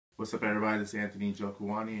What's up, everybody? This is Anthony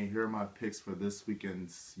Njokuani, and here are my picks for this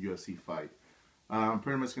weekend's UFC fight. I'm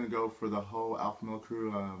pretty much going to go for the whole Alpha Male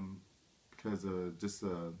crew because of just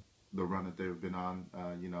the run that they've been on.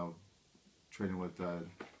 Training with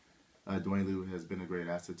Dwayne Liu has been a great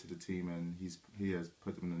asset to the team, and he has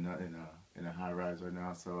put them in a high rise right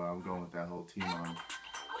now. So I'm going with that whole team on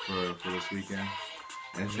for this weekend.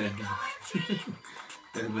 And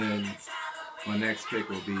then my next pick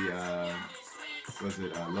will be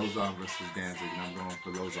Lozon versus Danzig, and I'm going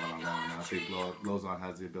for Lozon on that one. I think Lozon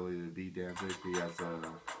has the ability to beat Danzig. He has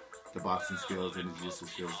the boxing skills and the jiu-jitsu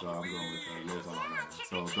skills, so I'm going with Lozon on that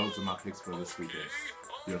one. So those are my picks for this weekend's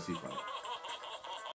UFC fight.